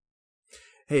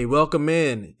Hey, welcome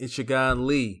in. It's your guy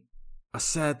Lee. I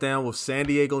sat down with San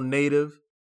Diego native,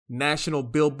 national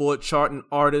Billboard charting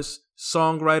artist,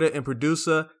 songwriter, and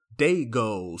producer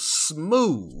Dago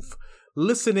Smooth.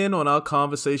 Listen in on our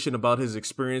conversation about his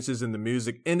experiences in the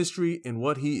music industry and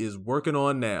what he is working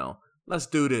on now. Let's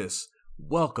do this.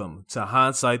 Welcome to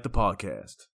Hindsight the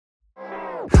Podcast.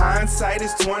 Hindsight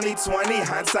is 2020,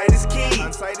 hindsight is key.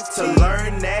 To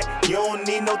learn that, you don't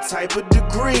need no type of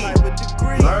degree.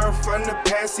 Learn from the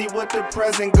past, see what the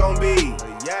present gon' be.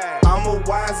 I'm a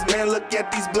wise man, look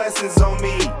at these blessings on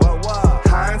me.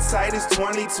 Hindsight is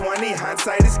 2020,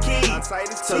 hindsight is key.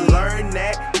 To learn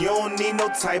that, you don't need no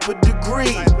type of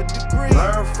degree.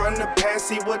 Learn from the past,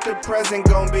 see what the present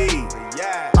gon' be.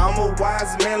 I'm a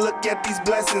wise man, look at these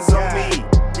blessings on me.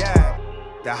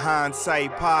 The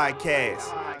Hindsight Podcast,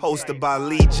 hosted by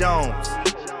Lee Jones,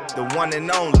 the one and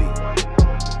only,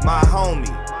 my homie,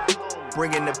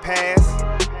 bringing the past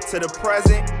to the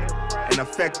present and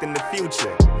affecting the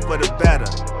future for the better.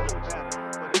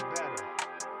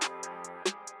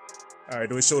 All right,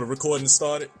 do we show the recording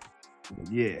started?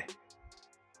 Yeah.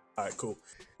 All right, cool.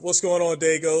 What's going on,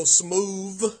 Dago?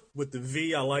 Smooth with the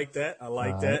V. I like that.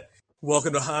 That.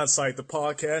 Welcome to Hindsight the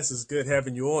Podcast. It's good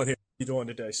having you on here. How you doing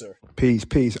today, sir? Peace.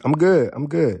 I'm good.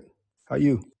 How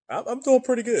you? I'm doing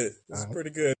pretty good. It's pretty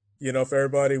good. You know, for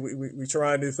everybody, we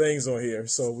try new things on here.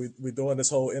 So we're doing this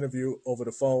whole interview over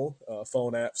the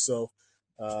phone app. So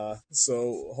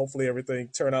hopefully everything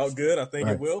turn out good. I think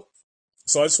it will.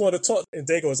 So I just want to talk. And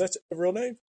Dago, is that your real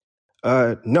name?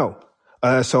 No.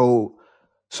 So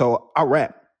I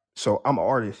rap. So I'm an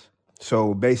artist.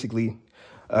 So basically,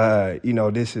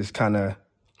 this is kind of,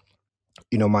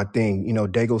 my thing.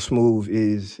 Dago Smooth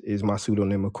is my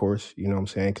pseudonym, of course. You know what I'm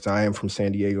saying? Because I am from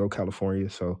San Diego, California.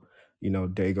 So,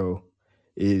 Dago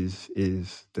is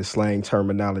the slang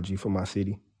terminology for my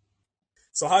city.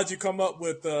 So how'd you come up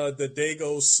with the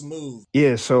Dago Smooth?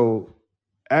 Yeah, so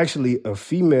actually a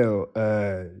female,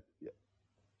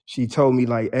 she told me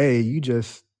like, hey, you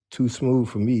just too smooth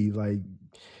for me. Like,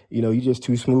 you just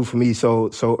too smooth for me. So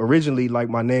originally, like,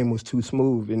 my name was Too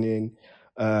Smooth, and then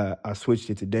I switched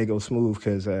it to Dago Smooth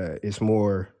because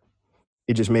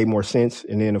it just made more sense.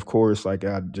 And then, of course, like,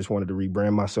 I just wanted to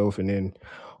rebrand myself. And then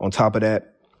on top of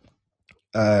that,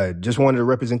 just wanted to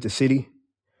represent the city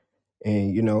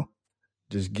and,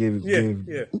 just give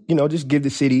the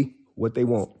city what they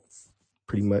want,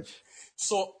 pretty much.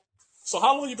 So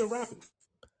how long you been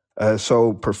rapping?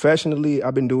 So professionally,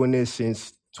 I've been doing this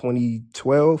since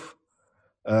 2012,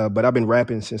 but I've been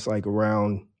rapping since like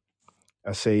around,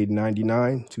 I say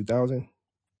 99, 2000.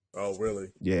 Oh, really?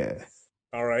 Yeah.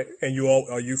 All right. And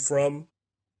are you from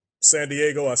San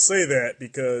Diego? I say that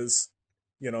because,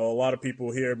 a lot of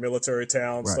people here, military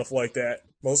town, stuff like that.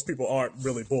 Most people aren't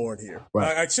really born here.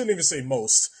 Right. I shouldn't even say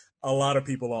most. A lot of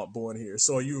people aren't born here.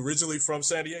 So are you originally from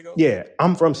San Diego? Yeah,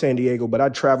 I'm from San Diego, but I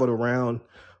traveled around,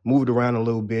 moved around a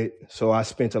little bit. So I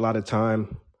spent a lot of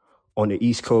time on the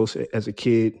East Coast as a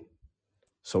kid.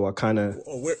 So I kind of...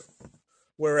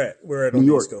 Where at New on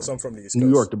York. the East Coast? I'm from the East Coast.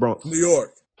 New York, the Bronx. New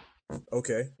York.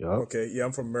 Okay. Yep. Okay. Yeah,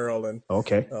 I'm from Maryland.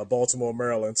 Okay. Baltimore,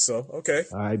 Maryland. So, okay.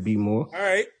 All right, be more. All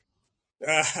right.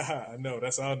 No,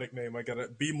 that's our nickname. I got to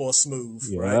be more smooth,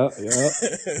 Yeah, right?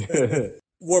 Yeah.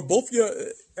 Were both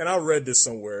and I read this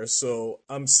somewhere, so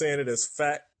I'm saying it as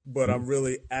fact, but I'm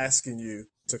really asking you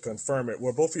to confirm it.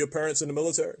 Were both of your parents in the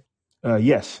military?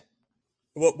 Yes.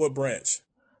 What branch?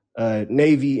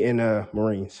 Navy and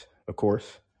Marines, of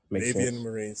course. Makes Navy sense. and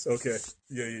Marines. Okay.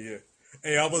 Yeah.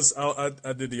 Hey,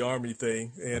 I did the Army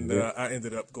thing, and I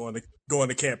ended up going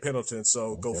to Camp Pendleton.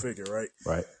 So go figure, right?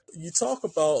 Right. You talk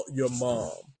about your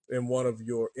mom in one of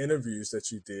your interviews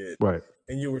that you did, Right.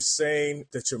 and you were saying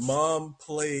that your mom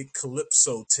played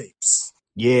calypso tapes.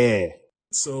 Yeah.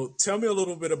 So tell me a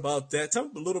little bit about that. Tell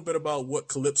me a little bit about what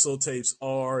calypso tapes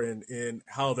are and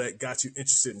how that got you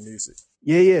interested in music.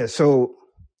 Yeah. So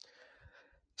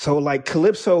like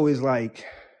calypso is like,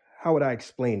 how would I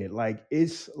explain it? Like,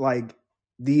 it's like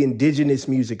the indigenous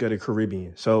music of the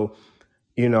Caribbean. So,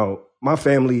 my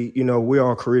family, we're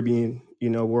all Caribbean,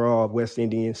 we're all West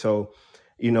Indian. So,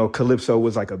 calypso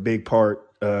was like a big part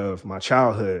of my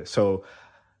childhood. So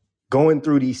going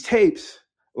through these tapes,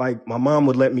 like my mom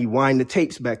would let me wind the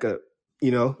tapes back up,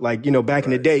 back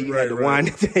in the day, you had to wind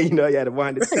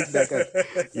the tapes back up,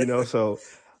 so,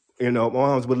 my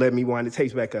moms would let me wind the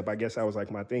tapes back up. I guess that was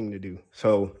like my thing to do.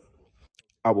 So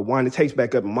I would wind the tapes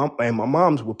back up, and my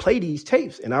moms would play these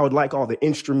tapes, and I would like all the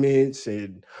instruments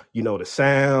and, the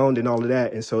sound and all of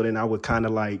that. And so then I would kind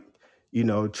of like,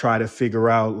 try to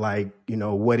figure out like,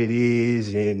 what it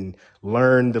is and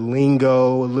learn the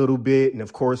lingo a little bit. And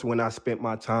of course, when I spent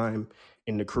my time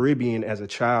in the Caribbean as a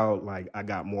child, like I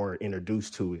got more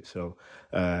introduced to it. So,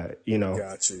 you know,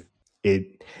 Got you.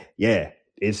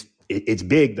 it's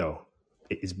big though.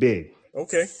 It's big.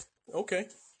 Okay.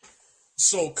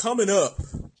 So coming up,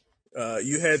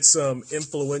 you had some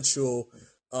influential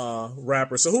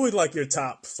rappers. So who would like your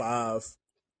top 5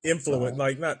 influence,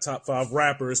 like not top 5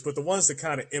 rappers, but the ones that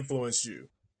kind of influenced you?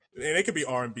 And it could be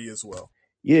R&B as well.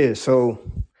 Yeah. So,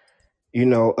 you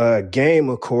know, Game,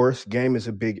 of course. Game is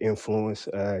a big influence.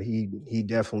 He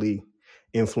definitely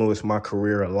influenced my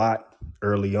career a lot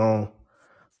early on.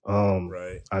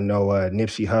 Right. I know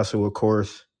Nipsey Hussle, of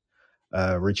course,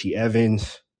 Richie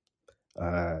Evans.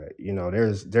 You know,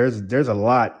 there's a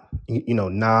lot. You know,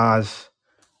 Nas.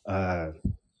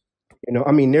 You know,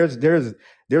 I mean,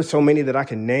 there's so many that I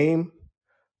can name,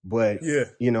 but Yeah.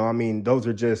 you know, I mean, those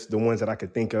are just the ones that I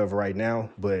could think of right now.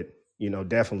 But you know,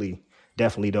 definitely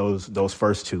those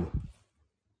first 2.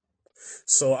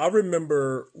 So I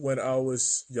remember when I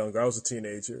was younger, I was a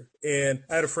teenager, and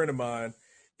I had a friend of mine,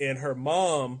 and her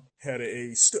mom had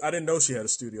I didn't know she had a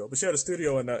studio, but she had a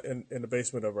studio in the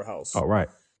basement of her house. Oh, right.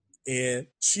 And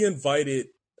she invited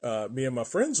me and my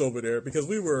friends over there because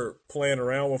we were playing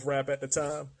around with rap at the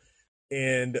time.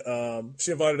 And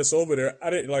she invited us over there.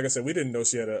 Like I said, we didn't know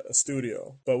she had a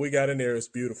studio, but we got in there. It's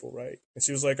beautiful, right? And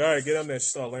she was like, all right, get in there. She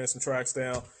started laying some tracks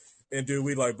down. And dude,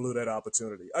 we like blew that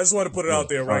opportunity. I just want to put it out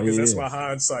there, right? Because that's my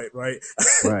hindsight, right?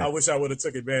 I wish I would have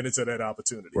took advantage of that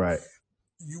opportunity. Right.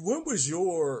 When was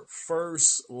your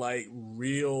first like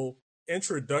real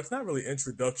introduction? Not really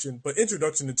introduction, but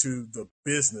introduction into the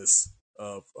business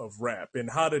of rap, and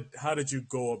how did you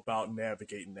go about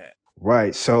navigating that?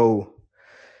 Right. So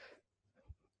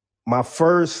my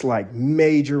first like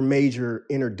major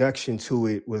introduction to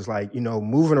it was like, you know,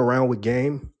 moving around with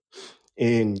Game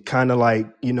and kind of like,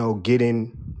 you know,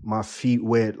 getting my feet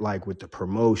wet, like with the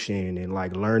promotion and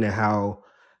like learning how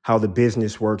the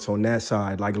business works on that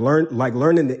side, like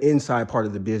learning the inside part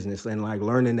of the business and like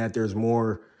learning that there's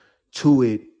more to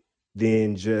it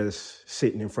than just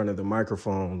sitting in front of the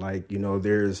microphone. Like, you know,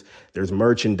 there's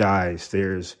merchandise,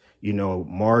 there's, you know,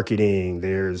 marketing,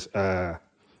 there's,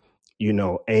 you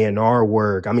know, A&R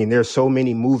work. I mean, there's so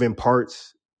many moving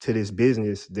parts to this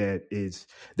business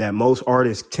that most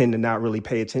artists tend to not really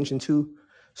pay attention to.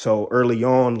 So early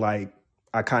on, like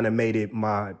I kind of made it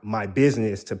my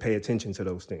business to pay attention to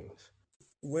those things.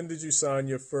 When did you sign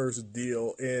your first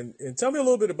deal? And tell me a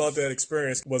little bit about that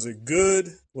experience. Was it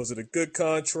good? Was it a good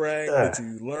contract? Did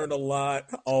you learn a lot?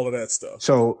 All of that stuff.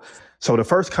 So the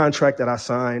first contract that I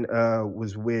signed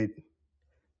was with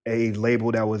a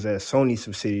label that was a Sony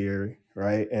subsidiary,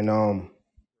 right? And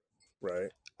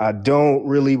right. I don't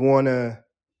really want to,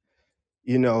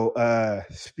 you know,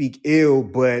 speak ill,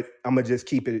 but I'm gonna just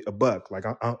keep it a buck. Like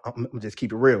I'm gonna just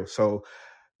keep it real. So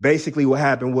basically, what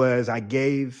happened was I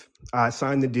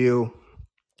signed the deal.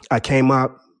 I came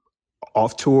up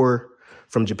off tour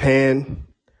from Japan.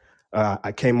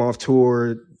 I came off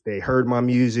tour. They heard my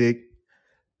music.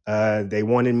 They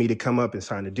wanted me to come up and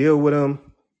sign a deal with them.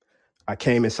 I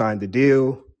came and signed the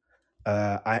deal.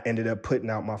 I ended up putting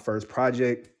out my first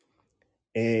project.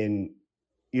 And,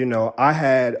 you know, I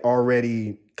had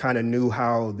already kind of knew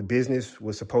how the business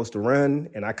was supposed to run.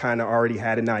 And I kind of already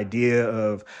had an idea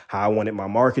of how I wanted my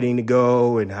marketing to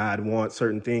go and how I'd want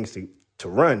certain things to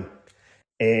run.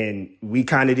 And we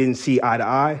kind of didn't see eye to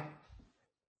eye.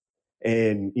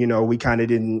 And, you know, we kind of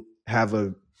didn't have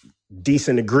a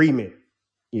decent agreement,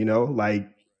 you know, like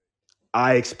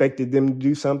I expected them to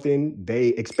do something. They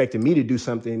expected me to do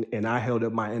something, and I held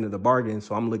up my end of the bargain.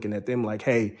 So I'm looking at them like,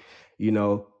 hey, you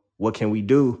know, what can we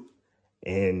do?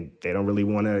 And they don't really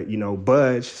want to, you know,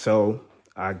 budge. So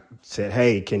I said,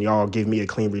 hey, can y'all give me a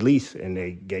clean release? And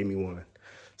they gave me one.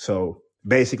 So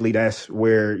basically that's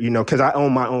where, you know, because I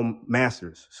own my own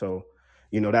masters. So,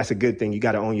 you know, that's a good thing. You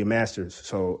got to own your masters.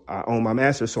 So I own my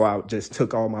masters. So I just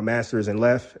took all my masters and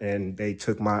left, and they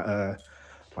took my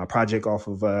my project off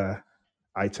of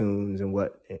iTunes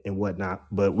and whatnot.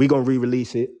 But we're going to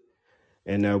re-release it,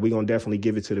 and we're going to definitely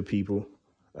give it to the people.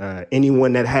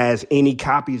 Anyone that has any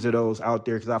copies of those out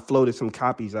there, because I floated some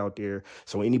copies out there.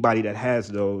 So anybody that has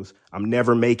those, I'm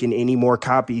never making any more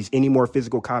copies, any more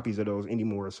physical copies of those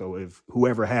anymore. So if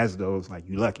whoever has those, like,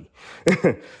 you lucky.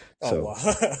 Wow.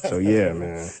 So yeah,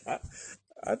 man.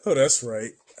 I know that's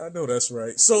right. I know that's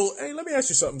right. So, hey, let me ask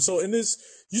you something. So in this,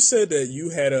 you said that you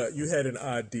had an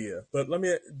idea, but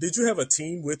did you have a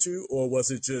team with you, or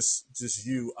was it just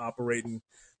you operating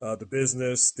the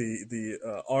business,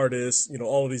 the artists, you know,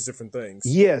 all of these different things?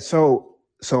 Yeah. So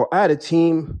I had a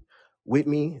team with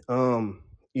me.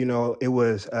 You know, it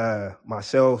was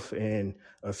myself and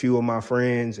a few of my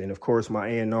friends, and of course my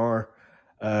A&R.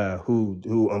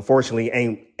 who unfortunately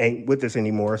ain't with us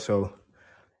anymore. So,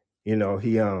 you know,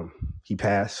 he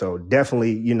passed. So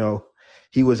definitely, you know,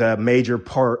 he was a major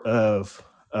part of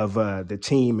the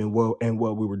team and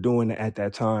what we were doing at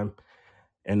that time.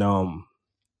 And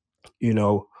you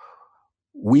know,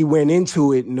 we went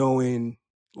into it knowing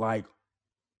like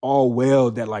all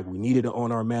well that like we needed to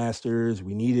own our masters.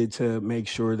 We needed to make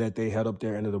sure that they held up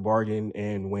their end of the bargain.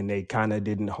 And when they kind of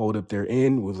didn't hold up their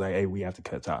end, it was like, hey, we have to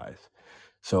cut ties.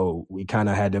 So we kind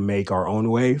of had to make our own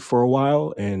way for a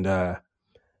while. And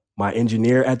my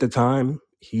engineer at the time,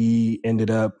 he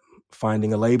ended up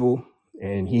finding a label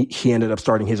and he ended up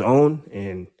starting his own.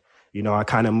 And, you know, I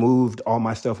kind of moved all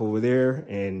my stuff over there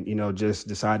and, you know, just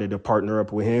decided to partner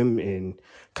up with him and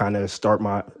kind of start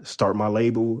my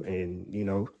label and, you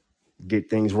know, get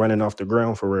things running off the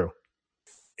ground for real.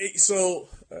 So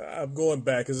I'm going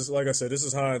back because, like I said, this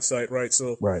is hindsight, right?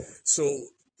 So, right. So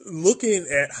looking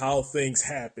at how things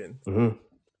happened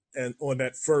and on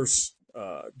that first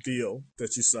deal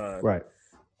that you signed, right?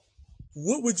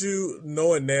 What would you,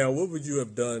 knowing now, what would you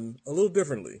have done a little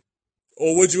differently?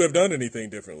 Or would you have done anything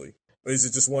differently? Or is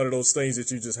it just one of those things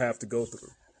that you just have to go through?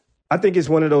 I think it's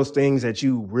one of those things that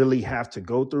you really have to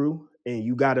go through and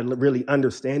you got to really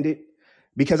understand it.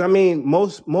 Because, I mean,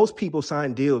 most people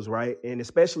sign deals, right? And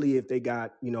especially if they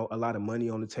got, you know, a lot of money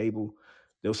on the table,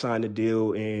 they'll sign a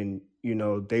deal and, you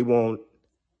know, they won't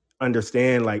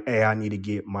understand like, hey, I need to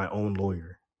get my own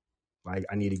lawyer. Like,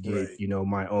 I need to get, you know,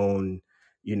 my own,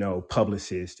 you know,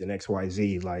 publicist and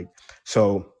XYZ. Like,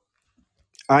 so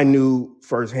I knew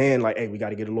firsthand, like, hey, we got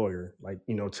to get a lawyer, like,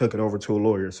 you know, took it over to a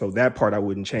lawyer. So that part I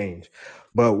wouldn't change.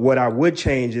 But what I would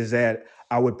change is that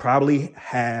I would probably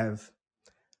have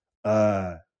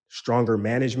stronger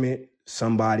management,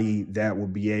 somebody that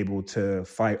would be able to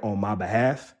fight on my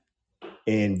behalf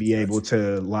and be able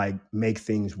to like make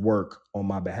things work on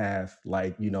my behalf.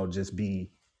 Like, you know, just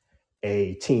be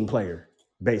a team player,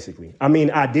 basically. I mean,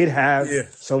 I did have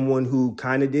someone who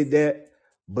kind of did that,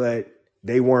 but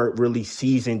they weren't really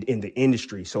seasoned in the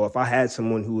industry. So if I had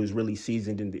someone who was really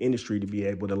seasoned in the industry to be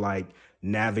able to like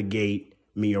navigate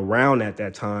me around at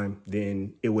that time,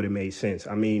 then it would have made sense.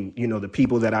 I mean, you know, the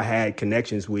people that I had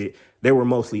connections with, they were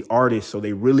mostly artists, so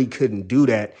they really couldn't do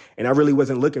that. And I really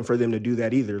wasn't looking for them to do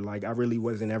that either. Like, I really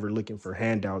wasn't ever looking for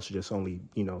handouts, just only,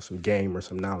 you know, some game or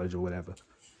some knowledge or whatever.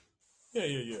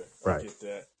 Yeah. Right. I get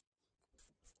that.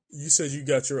 You said you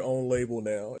got your own label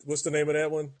now. What's the name of that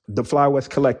one? The Fly West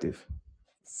Collective.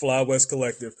 Fly West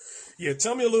Collective. Yeah,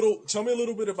 tell me a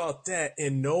little bit about that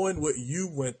and knowing what you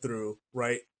went through,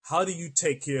 right? How do you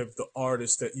take care of the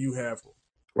artists that you have?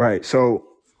 Right. So,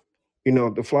 you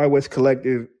know, the Fly West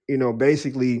Collective, you know,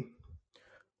 basically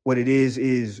what it is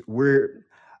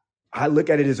I look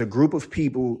at it as a group of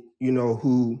people, you know,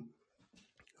 who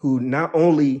not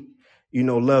only, you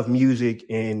know, love music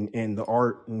and the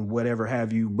art and whatever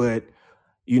have you, but,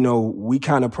 you know, we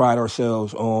kind of pride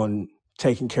ourselves on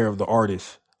taking care of the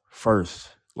artist first,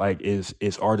 like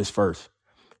it's artist first,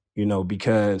 you know,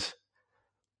 because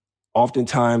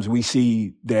oftentimes we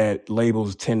see that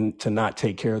labels tend to not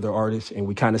take care of their artists, and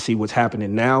we kind of see what's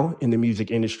happening now in the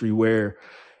music industry where,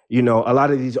 you know, a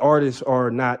lot of these artists are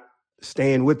not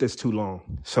staying with us too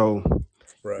long. So,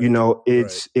 you know,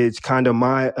 it's kind of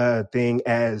my thing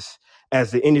as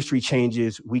the industry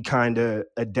changes, we kind of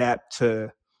adapt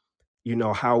to, you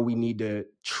know, how we need to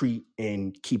treat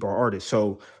and keep our artists.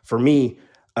 So for me,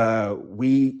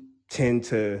 we tend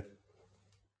to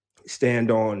stand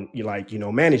on like, you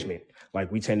know, management.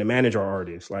 Like we tend to manage our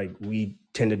artists. Like we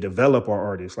tend to develop our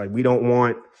artists. Like we don't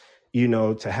want, you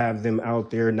know, to have them out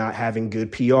there not having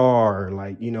good PR.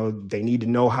 Like, you know, they need to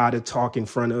know how to talk in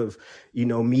front of, you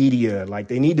know, media. Like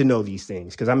they need to know these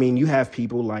things. Cause I mean, you have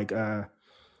people like,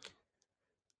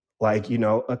 you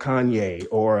know, a Kanye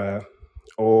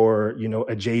or, you know,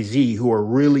 a Jay-Z who are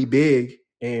really big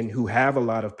and who have a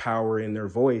lot of power in their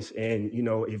voice. And, you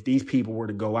know, if these people were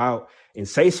to go out and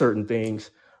say certain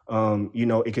things, you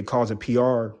know, it could cause a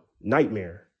PR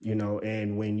nightmare, you know,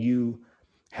 and when you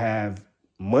have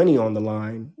money on the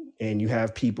line and you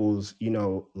have people's, you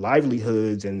know,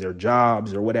 livelihoods and their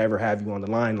jobs or whatever have you on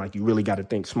the line, like you really got to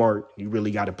think smart. You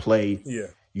really got to play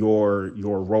your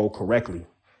role correctly.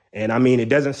 And I mean, it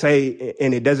doesn't say,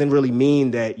 and it doesn't really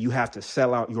mean that you have to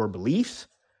sell out your beliefs,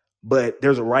 but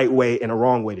there's a right way and a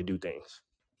wrong way to do things.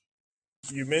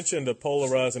 You mentioned a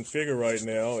polarizing figure right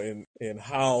now and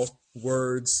how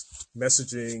words,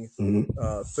 messaging,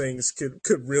 things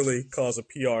could really cause a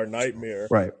PR nightmare.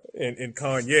 Right. In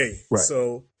Kanye. Right.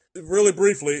 So really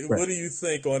briefly, what do you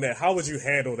think on that? How would you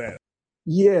handle that?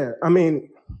 Yeah. I mean,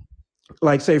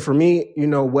 like say for me, you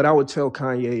know, what I would tell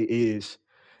Kanye is,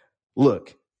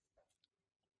 look,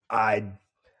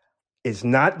 it's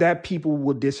not that people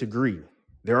will disagree.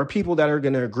 There are people that are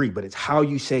going to agree, but it's how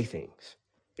you say things.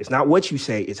 It's not what you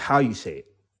say, it's how you say it.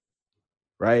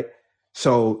 Right?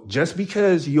 So just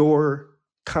because you're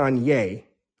Kanye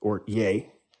or Ye,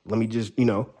 let me just,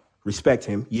 respect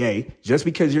him, Ye, just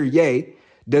because you're Ye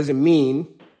doesn't mean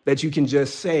that you can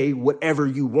just say whatever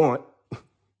you want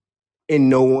and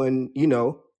no one,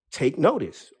 take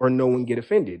notice or no one get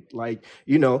offended. Like,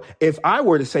 if I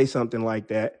were to say something like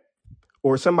that,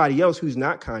 or somebody else who's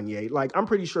not Kanye, like I'm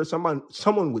pretty sure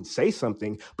someone would say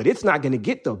something, but it's not going to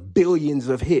get the billions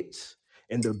of hits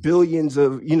and the billions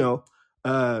of, reach.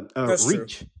 True.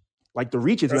 Like the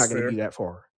reach is not going to be that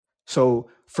far.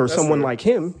 So for someone like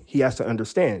him, he has to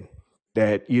understand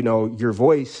that, your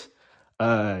voice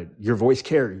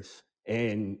carries,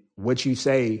 and what you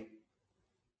say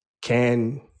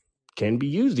can be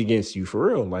used against you for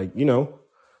real. Like,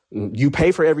 you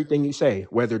pay for everything you say,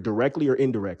 whether directly or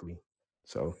indirectly.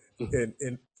 So,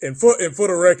 and for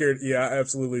the record, yeah, I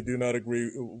absolutely do not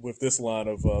agree with this line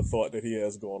of thought that he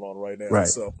has going on right now. Right.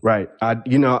 So, right. I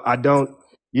don't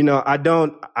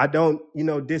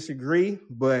disagree,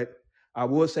 but I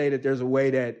will say that there's a way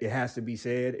that it has to be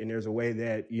said, and there's a way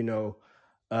that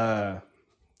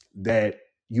that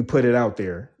you put it out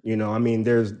there.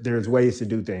 There's ways to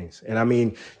do things,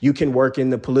 and you can work in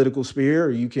the political sphere,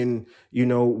 or you can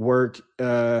work.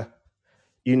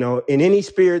 In any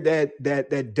sphere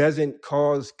that doesn't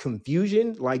cause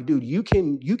confusion. Like, dude, you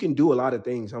can do a lot of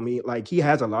things. Like, he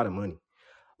has a lot of money.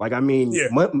 Like,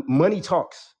 money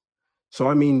talks.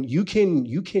 So, you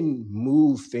can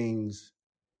move things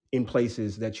in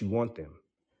places that you want them.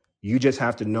 You just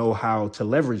have to know how to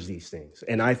leverage these things.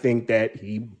 And I think that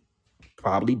he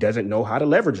probably doesn't know how to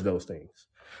leverage those things.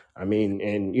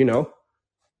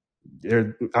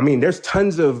 There's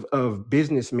tons of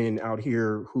businessmen out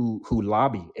here who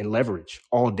lobby and leverage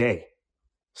all day.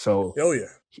 So,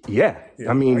 yeah.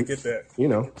 I get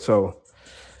that. So,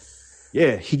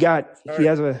 yeah,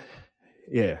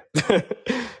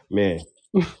 man.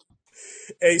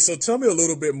 Hey, so tell me a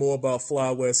little bit more about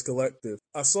Fly West Collective.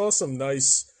 I saw some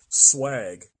nice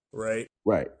swag, right?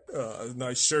 Right. A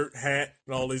nice shirt, hat,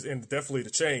 and all these, and definitely the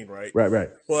chain, right? Right.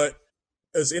 But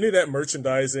is any of that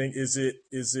merchandising, is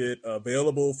it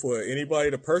available for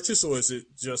anybody to purchase, or is it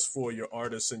just for your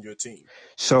artists and your team?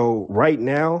 So right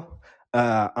now,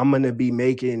 I'm going to be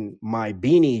making my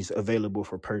beanies available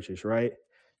for purchase, right?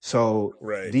 So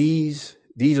these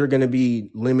are going to be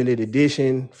limited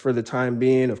edition for the time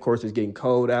being. Of course, it's getting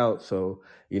cold out, so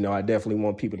I definitely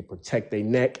want people to protect their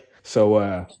neck.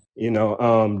 So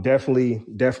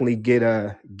definitely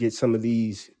get some of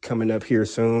these coming up here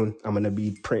soon. I'm gonna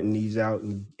be printing these out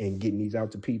and getting these out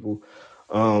to people.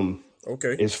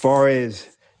 Okay. As far as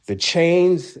the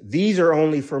chains, these are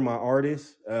only for my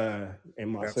artists and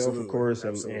myself, absolutely, of course,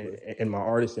 and my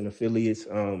artists and affiliates.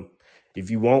 If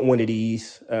you want one of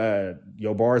these,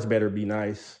 your bars better be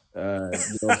nice. You know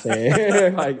what I'm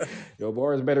saying? Like, your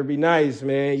bars better be nice,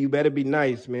 man. You better be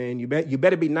nice, man. You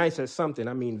better be nice at something.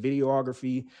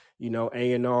 Videography,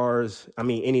 A&Rs.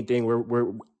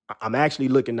 Anything. I'm actually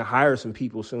looking to hire some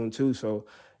people soon too. So,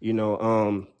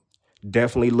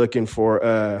 definitely looking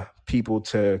for people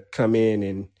to come in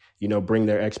and bring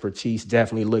their expertise.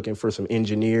 Definitely looking for some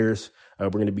engineers. We're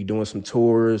going to be doing some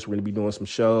tours. We're going to be doing some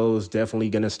shows.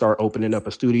 Definitely going to start opening up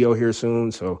a studio here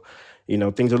soon. So,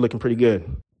 things are looking pretty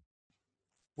good.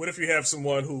 What if you have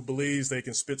someone who believes they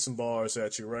can spit some bars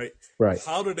at you, right? Right.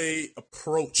 How do they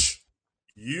approach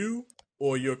you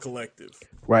or your collective?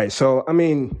 Right. So, I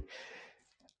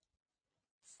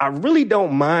really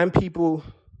don't mind people,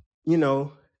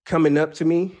 coming up to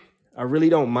me. I really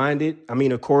don't mind it.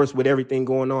 Of course, with everything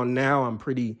going on now, I'm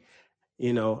pretty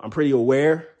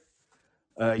aware.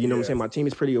 What I'm saying? My team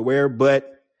is pretty aware,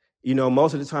 but,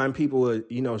 most of the time people will,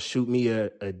 shoot me a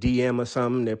DM or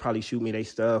something. They'll probably shoot me their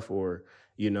stuff, or,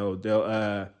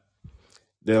 they'll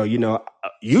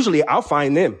usually I'll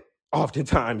find them.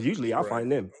 Oftentimes, I'll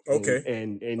find them. Okay.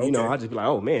 And I'll just be like,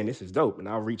 oh man, this is dope. And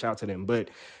I'll reach out to them.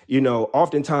 But,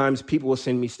 oftentimes people will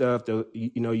send me stuff.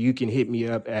 You can hit me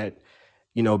up at,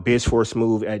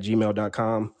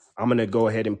 biz4smooth@gmail.com. I'm going to go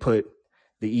ahead and put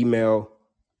the email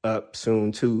up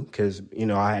soon too, because,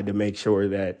 I had to make sure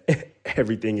that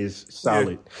everything is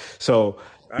solid. Yeah. So,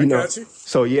 I got you.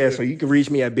 So so you can reach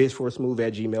me at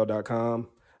biz4smooth@gmail.com.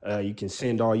 You can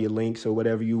send all your links or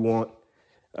whatever you want.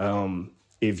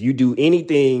 If you do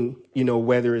anything,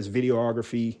 whether it's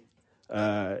videography,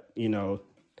 anything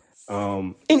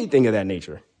of that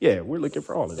nature. Yeah, we're looking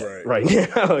for all of that right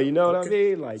now. You know what I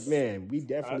mean? Like, man, we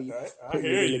definitely putting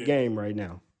it in the game right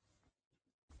now.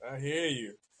 I hear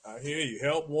you. I hear you.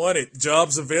 Help wanted.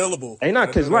 Jobs available. Ain't not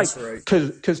because like right.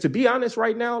 because to be honest,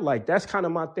 right now, like that's kind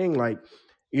of my thing. Like,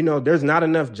 you know, there's not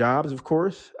enough jobs, of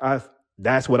course.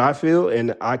 That's what I feel.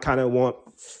 And I kind of want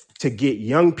to get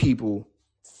young people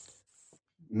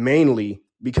mainly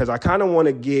because I kind of want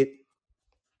to get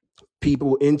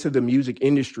people into the music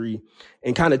industry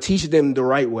and kind of teach them the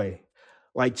right way.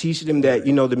 Like teach them that,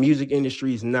 you know, the music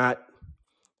industry is not,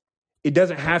 it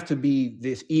doesn't have to be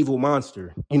this evil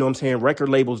monster. You know what I'm saying? Record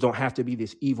labels don't have to be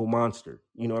this evil monster.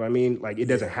 You know what I mean? Like it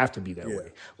doesn't have to be that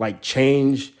way. Like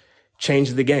change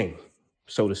the game,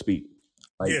 so to speak.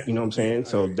 Like, you know what I'm saying?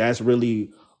 So that's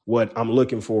really what I'm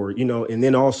looking for, you know, and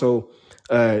then also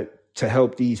to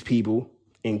help these people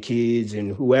and kids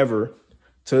and whoever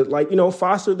to like, you know,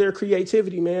 foster their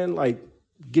creativity, man. Like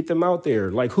get them out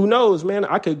there. Like who knows, man?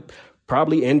 I could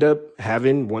probably end up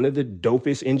having one of the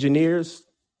dopest engineers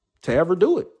to ever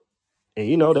do it. And,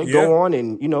 you know, they go on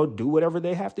and, you know, do whatever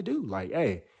they have to do. Like,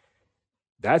 hey,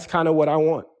 that's kind of what I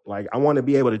want. Like, I want to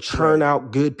be able to churn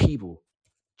out good people,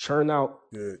 churn out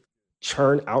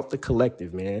the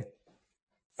collective, man.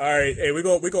 All right. Hey, we're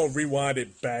gonna rewind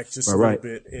it back just a little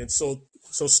bit. And so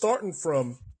starting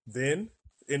from then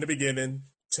in the beginning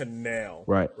to now,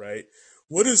 right?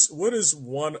 What is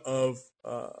one of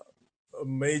a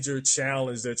major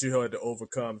challenge that you had to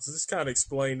overcome? So just kind of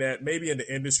explain that, maybe in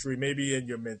the industry, maybe in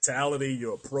your mentality,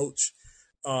 your approach,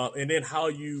 and then how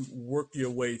you work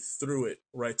your way through it,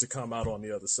 right, to come out on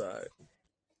the other side.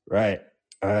 Right.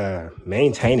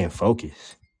 Maintaining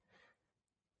focus.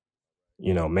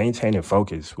 You know, maintaining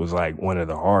focus was like one of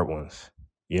the hard ones,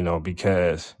 you know,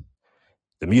 because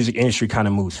the music industry kind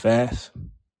of moves fast.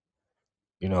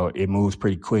 You know, it moves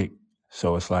pretty quick.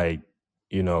 So it's like,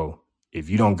 you know, if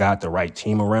you don't got the right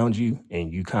team around you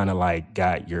and you kind of like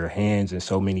got your hands in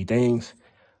so many things,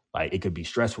 like it could be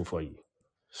stressful for you.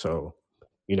 So,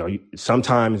 you know,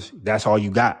 sometimes that's all you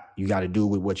got. You got to do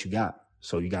with what you got.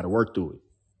 So you got to work through it.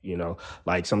 You know,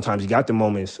 like sometimes you got the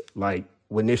moments like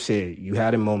what Nip said, you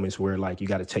had in moments where like you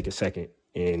got to take a second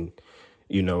and,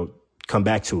 you know, come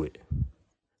back to it.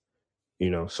 You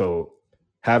know, so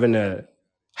having to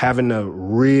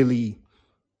really,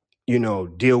 you know,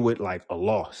 deal with like a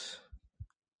loss.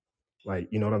 Like,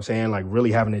 you know what I'm saying? Like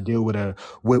really having to deal with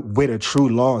a true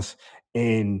loss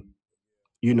and,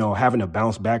 you know, having to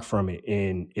bounce back from it.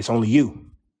 And it's only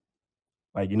you.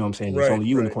 Like, you know what I'm saying? It's only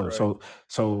you in the corner. Right.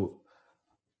 So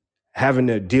having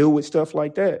to deal with stuff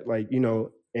like that, like, you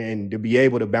know, and to be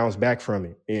able to bounce back from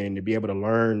it and to be able to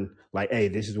learn like, hey,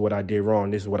 this is what I did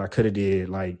wrong. This is what I could have did.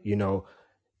 Like, you know,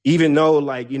 even though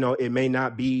like, you know, it may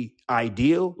not be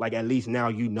ideal, like at least now,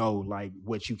 you know, like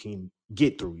what you can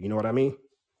get through. You know what I mean?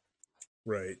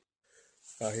 Right.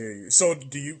 I hear you. So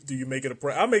do you make it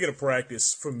I make it a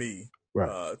practice for me,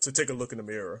 to take a look in the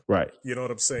mirror. Right. You know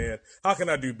what I'm saying? How can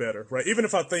I do better? Right. Even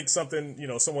if I think something, you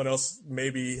know, someone else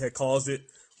maybe had caused it,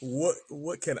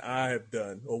 what can I have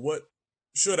done or what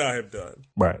should I have done?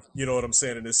 Right. You know what I'm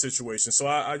saying in this situation. So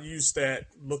I use that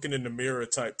looking in the mirror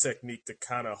type technique to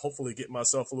kind of hopefully get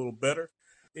myself a little better.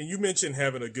 And you mentioned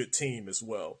having a good team as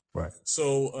well. Right.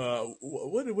 So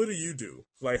what do you do?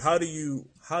 Like, how do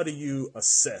you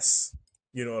assess,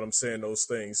 you know what I'm saying, those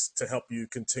things to help you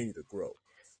continue to grow?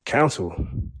 Counsel.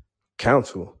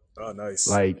 Oh, nice.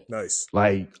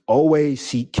 Like always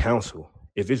seek counsel.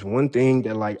 If it's one thing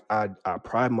that like I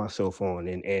pride myself on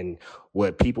and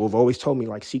what people have always told me,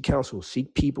 like seek counsel,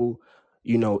 seek people,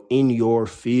 you know, in your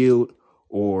field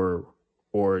or,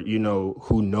 you know,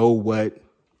 who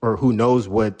knows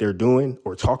what they're doing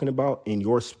or talking about in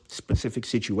your specific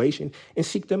situation and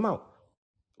seek them out.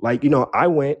 Like, you know, I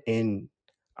went and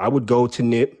I would go to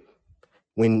Nip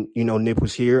when, you know, Nip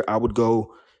was here. I would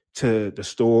go to the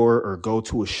store or go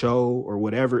to a show or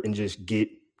whatever and just get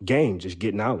game, just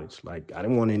get knowledge. Like I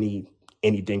didn't want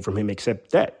anything from him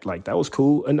except that. Like that was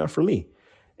cool enough for me.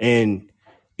 And,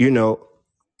 you know,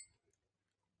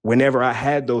 whenever I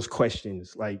had those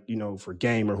questions, like, you know, for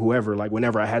game or whoever, like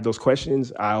whenever I had those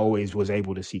questions, I always was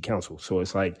able to seek counsel. So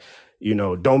it's like, you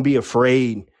know, don't be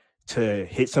afraid to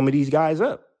hit some of these guys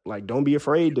up. Like, don't be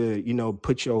afraid to, you know,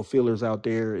 put your feelers out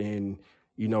there and,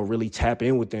 you know, really tap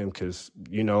in with them. Cause,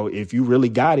 you know, if you really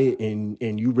got it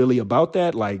and you really about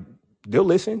that, like they'll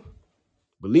listen.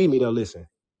 Believe me, they'll listen.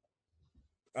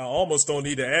 I almost don't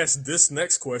need to ask this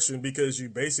next question because you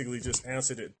basically just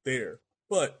answered it there.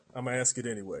 But I'm going to ask it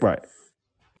anyway. Right.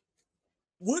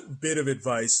 What bit of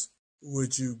advice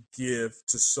would you give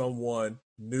to someone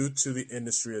new to the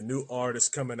industry, a new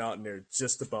artist coming out and they're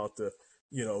just about to,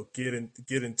 you know, get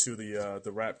into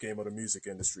the rap game or the music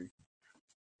industry?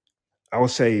 I would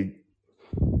say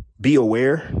be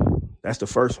aware. That's the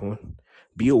first one.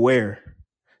 Be aware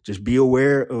Just be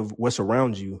aware of what's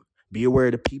around you. Be aware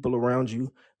of the people around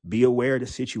you. Be aware of the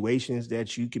situations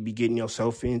that you could be getting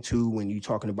yourself into when you're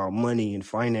talking about money and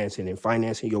financing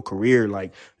your career.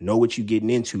 Like, know what you're getting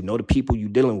into. Know the people you're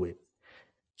dealing with.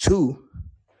 2,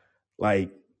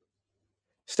 like,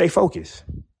 stay focused.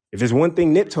 If there's one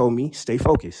thing Nip told me, stay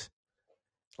focused.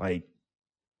 Like,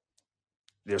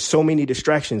 there's so many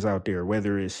distractions out there,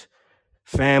 whether it's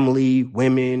family,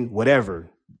 women, whatever.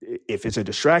 If it's a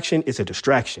distraction, it's a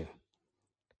distraction.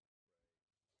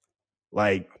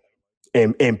 Like,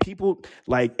 and people,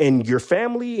 like, and your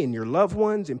family and your loved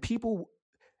ones and people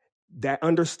that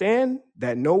understand,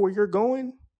 that know where you're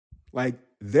going, like,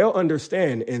 they'll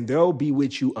understand and they'll be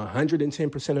with you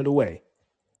 110% of the way.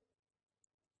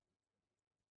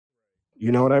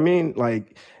 You know what I mean?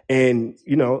 Like, and,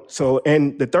 you know, so,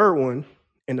 and the third one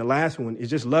and the last one is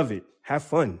just love it. Have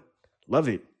fun. Love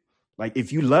it. Like,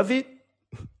 if you love it,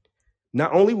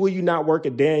 not only will you not work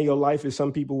a day in your life, as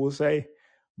some people will say,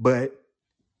 but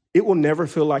it will never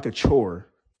feel like a chore.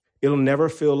 It'll never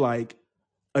feel like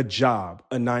a job,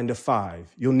 a 9 to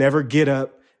 5. You'll never get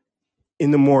up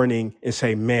in the morning and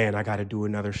say, man, I got to do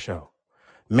another show.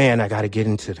 Man, I got to get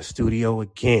into the studio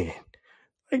again.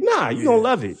 Like, nah, you're going to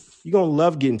love it. You're going to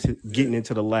love getting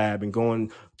into the lab and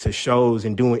going to shows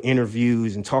and doing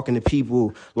interviews and talking to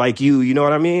people like you know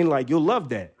what I mean? Like, you'll love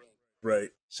that. Right.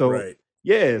 So, right.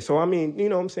 Yeah. So, I mean, you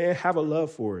know what I'm saying? Have a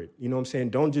love for it. You know what I'm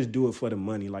saying? Don't just do it for the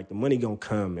money. Like, the money going to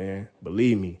come, man.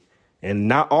 Believe me. And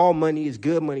not all money is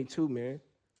good money too, man.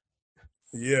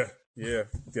 Yeah. Yeah.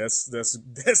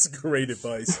 That's great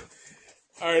advice.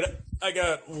 All right, I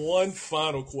got one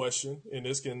final question, and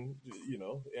this can, you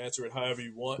know, answer it however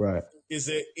you want. Right. Is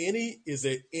there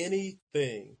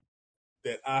anything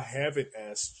that I haven't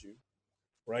asked you,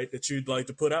 right, that you'd like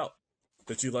to put out,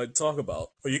 that you'd like to talk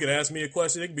about? Or you can ask me a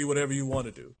question. It can be whatever you want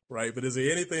to do, right? But is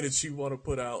there anything that you want to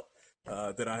put out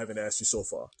that I haven't asked you so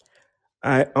far?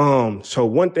 So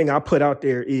one thing I put out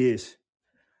there is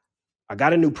I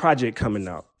got a new project coming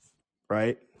out,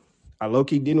 right? I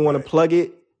low-key didn't want to plug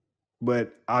it,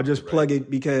 but I'll just plug it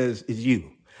because it's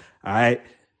you. All right.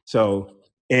 So,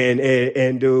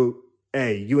 and dude,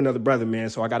 hey, you another brother, man.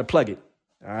 So I got to plug it.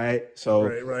 All right. So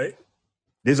right.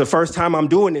 This is the first time I'm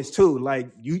doing this too.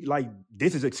 Like,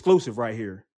 this is exclusive right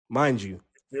here, mind you.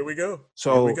 Here we go.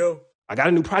 So here we go. I got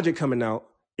a new project coming out.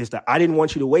 It's the I Didn't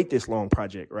Want You to Wait This Long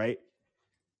project, right?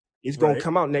 It's going to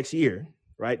come out next year,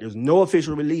 right? There's no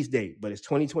official release date, but it's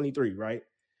 2023, right?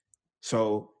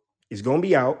 So it's going to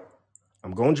be out.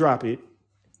 I'm going to drop it.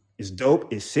 It's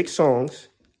dope. It's 6 songs.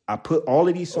 I put all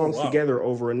of these songs together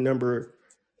over a number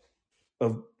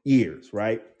of years,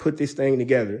 right? Put this thing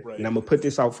together, and I'm going to put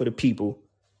this out for the people.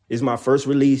 It's my first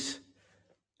release.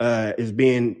 Is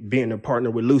being a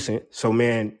partner with Lucent. So,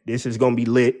 man, this is going to be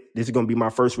lit. This is going to be my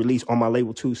first release on my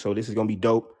label, too. So this is going to be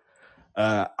dope.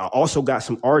 I also got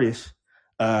some artists.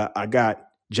 I got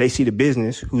JC the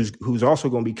Business, who's also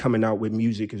going to be coming out with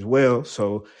music as well.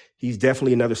 So he's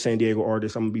definitely another San Diego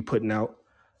artist I'm going to be putting out.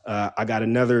 I got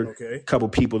another couple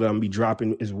people that I'm going to be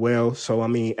dropping as well. So, I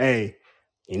mean, hey,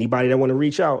 anybody that want to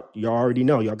reach out, y'all already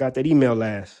know. Y'all got that email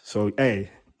last. So,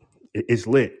 hey, it's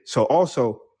lit. So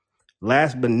also,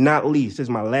 last but not least, this is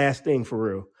my last thing for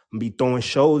real. I'm going to be throwing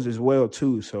shows as well,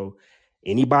 too. So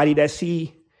anybody that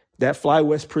see that Fly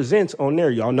West Presents on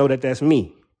there, y'all know that that's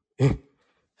me.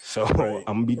 So I'm going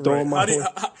to be throwing my...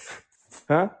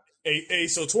 Huh? Hey,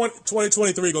 so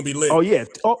 2023 going to be lit. Oh, yeah.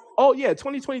 Oh, yeah.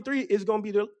 2023 is going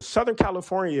to be Southern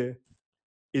California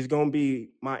is going to be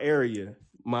my area,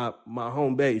 my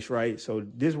home base, right? So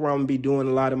this is where I'm going to be doing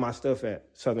a lot of my stuff at,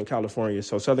 Southern California.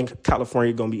 So Southern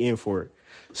California going to be in for it.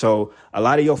 So a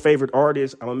lot of your favorite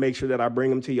artists, I'm going to make sure that I bring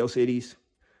them to your cities.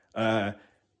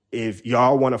 If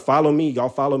y'all want to follow me, y'all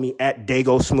follow me at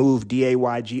Dago Smooth,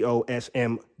 DAYGOSMOOVE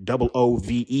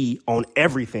on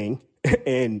everything,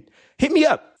 and hit me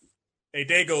up. Hey,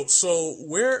 Dago, so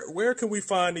where can we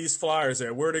find these flyers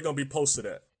at? Where are they going to be posted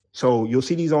at? So you'll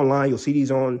see these online. You'll see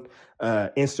these on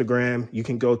Instagram. You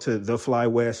can go to The Fly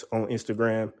West on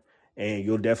Instagram, and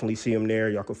you'll definitely see them there.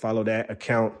 Y'all can follow that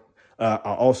account.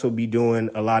 I'll also be doing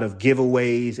a lot of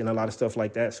giveaways and a lot of stuff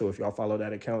like that. So if y'all follow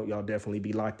that account, y'all definitely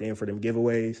be locked in for them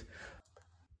giveaways.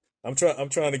 I'm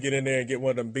trying to get in there and get one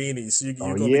of them beanies. You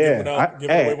gonna be giving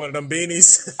away one of them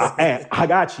beanies? I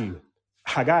got you.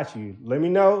 Let me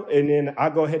know, and then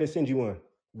I'll go ahead and send you one.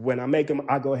 When I make them,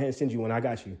 I'll go ahead and send you one. I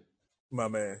got you. My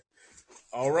man.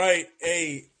 All right.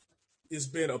 Hey, it's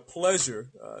been a pleasure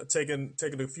taking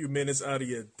a few minutes out of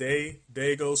your day.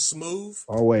 Dago Smooth.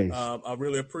 Always. I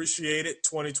really appreciate it.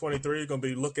 2023, you're going to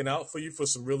be looking out for you for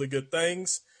some really good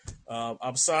things.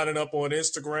 I'm signing up on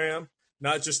Instagram.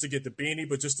 not just to get the beanie,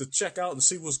 but just to check out and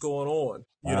see what's going on,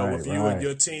 with you and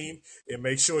your team, and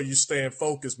make sure you staying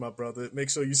focused, my brother. Make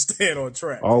sure you staying on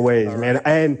track. Always, man.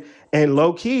 Right? And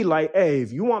low key, like, hey,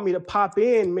 if you want me to pop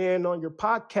in, man, on your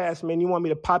podcast, man, you want me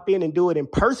to pop in and do it in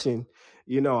person,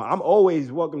 I'm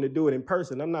always welcome to do it in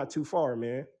person. I'm not too far,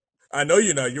 man. I know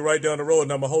you're not. You're right down the road,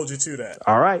 and I'm going to hold you to that.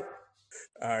 All right.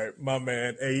 All right, my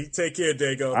man. Hey, take care,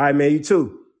 Dago. All right, man. You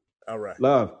too. All right.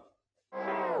 Love.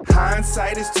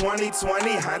 Hindsight is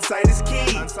 20/20. Hindsight is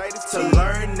key. To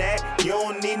learn that you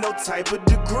don't need no type of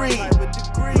degree.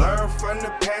 Learn from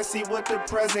the past, see what the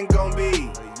present gon'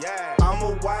 be. I'm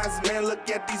a wise man, look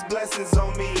at these blessings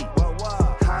on me.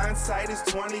 Hindsight is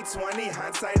 20/20.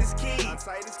 Hindsight is key.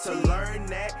 To learn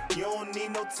that you don't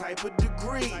need no type of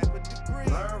degree.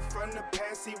 Learn from the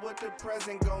past, see what the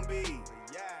present gon' be.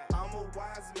 I'm a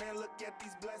wise man, look at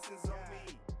these blessings on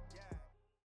me.